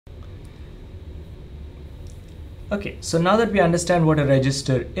Okay, so now that we understand what a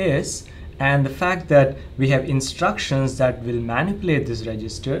register is and the fact that we have instructions that will manipulate these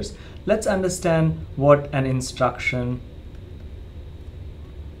registers, let's understand what an instruction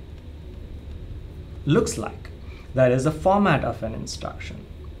looks like. That is the format of an instruction.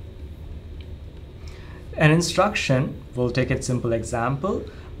 An instruction, we'll take a simple example,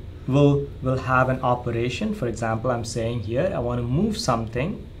 will have an operation. For example, I'm saying here I want to move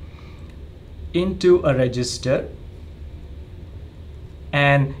something into a register,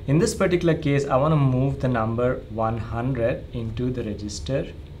 and in this particular case I want to move the number 100 into the register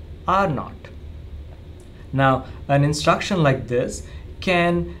R0. Now an instruction like this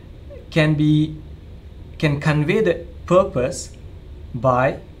can convey the purpose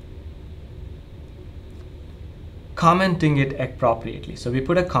by commenting it appropriately. So we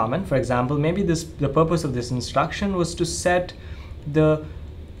put a comment. For example, maybe the purpose of this instruction was to set a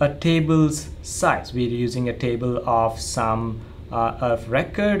table's size. We're using a table of some of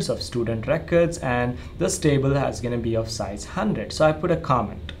records, of student records, and this table is going to be of size 100. So I put a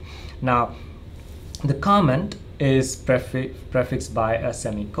comment. Now the comment is prefixed by a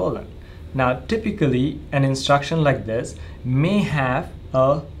semicolon. Now typically an instruction like this may have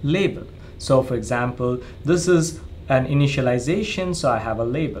a label. So for example, this is an initialization, so I have a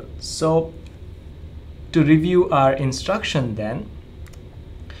label. So to review our instruction then,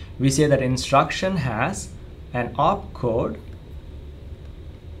 we say that instruction has an opcode,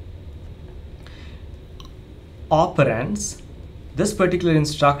 operands. This particular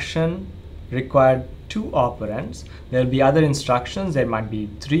instruction required 2 operands. There will be other instructions, there might be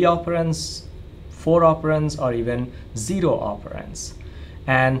 3 operands, 4 operands, or even 0 operands.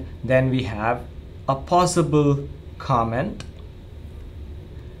 And then we have a possible comment.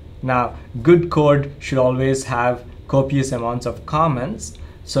 Now good code should always have copious amounts of comments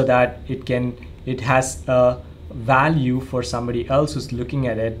so that it has a value for somebody else who's looking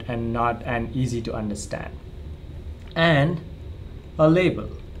at it and easy to understand. And a label.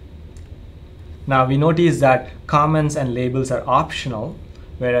 Now we notice that comments and labels are optional,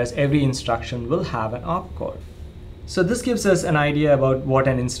 whereas every instruction will have an opcode. So this gives us an idea about what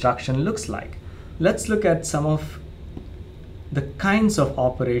an instruction looks like. Let's look at some of the kinds of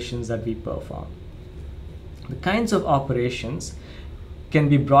operations that we perform. The kinds of operations can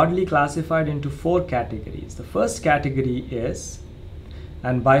be broadly classified into 4 categories. The first category is,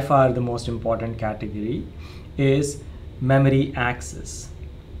 and by far the most important category, is memory access.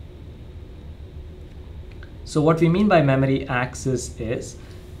 So what we mean by memory access is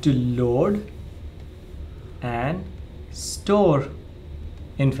to load and store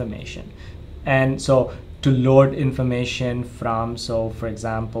information. And so to load information from, so for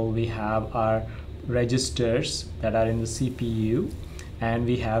example, we have our registers that are in the CPU and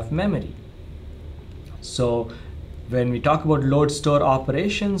we have memory. So when we talk about load store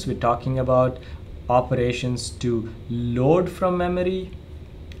operations, we're talking about operations to load from memory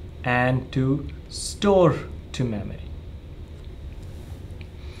and to store to memory.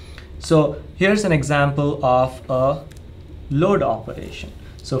 So here's an example of a load operation.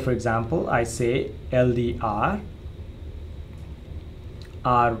 So for example, I say LDR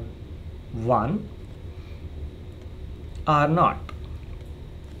R1 R0.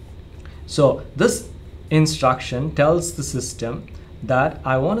 So this instruction tells the system that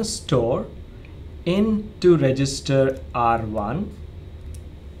I want to store into register R1,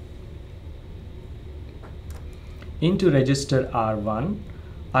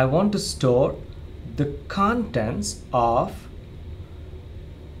 I want to store the contents of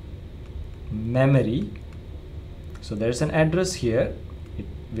memory. So there's an address here.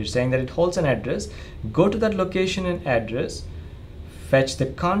 We're saying that it holds an address. Go to that location in address, fetch the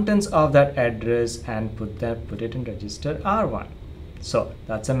contents of that address and put it in register R1. So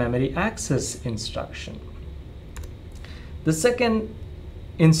that's a memory access instruction. The second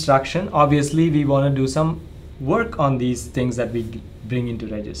instruction, obviously we want to do some work on these things that we bring into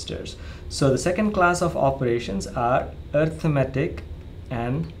registers. So the second class of operations are arithmetic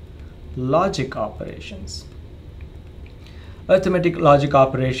and logic operations. Arithmetic logic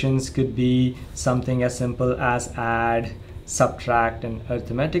operations could be something as simple as add, subtract, and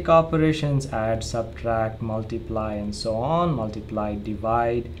arithmetic operations, add, subtract, multiply, and so on, multiply,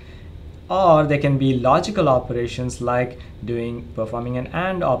 divide. Or they can be logical operations like performing an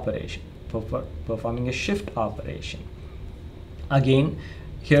AND operation, performing a shift operation. Again,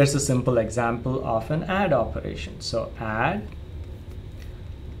 here's a simple example of an add operation. So add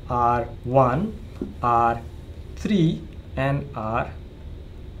R1, R3, and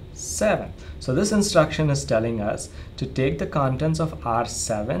R7. So this instruction is telling us to take the contents of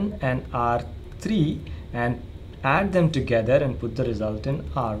R7 and R3 and add them together and put the result in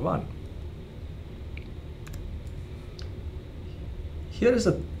R1. Here is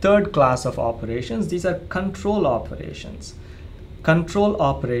a third class of operations. These are control operations. Control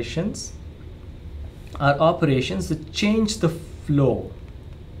operations are operations that change the flow,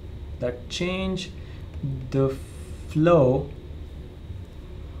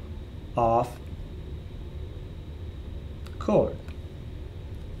 of code.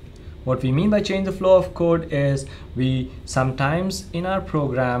 What we mean by change the flow of code is we sometimes in our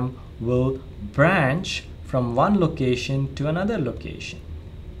program will branch from one location to another location,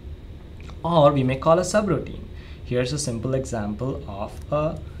 or we may call a subroutine. Here's a simple example of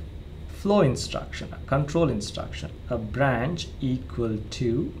a flow instruction, a control instruction. A branch equal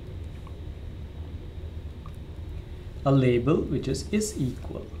to a label which is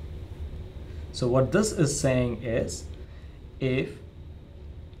equal. So what this is saying is, if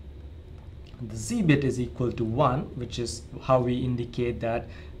the z bit is equal to 1, which is how we indicate that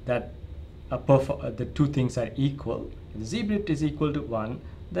the two things are equal. If the z bit is equal to 1,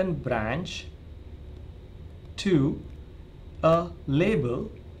 then branch to a label,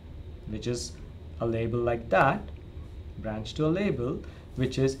 which is a label like that, branch to a label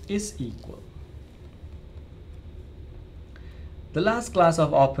which is equal. The last class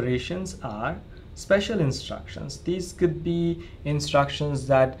of operations are special instructions. These could be instructions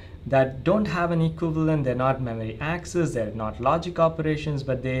that don't have an equivalent. They're not memory access, they're not logic operations,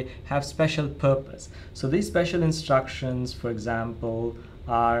 but they have special purpose. So these special instructions, for example,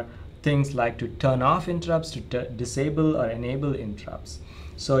 are things like to turn off interrupts, to disable or enable interrupts.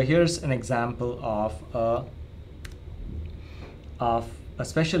 So here's an example of a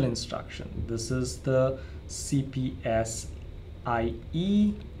special instruction. This is the CPS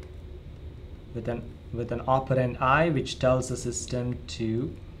IE with an operand I, which tells the system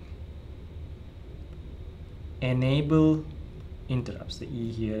to enable interrupts. The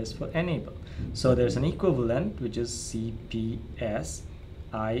E here is for enable. So there's an equivalent which is CPS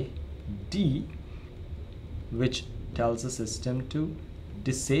ID, which tells the system to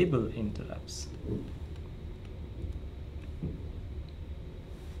disable interrupts.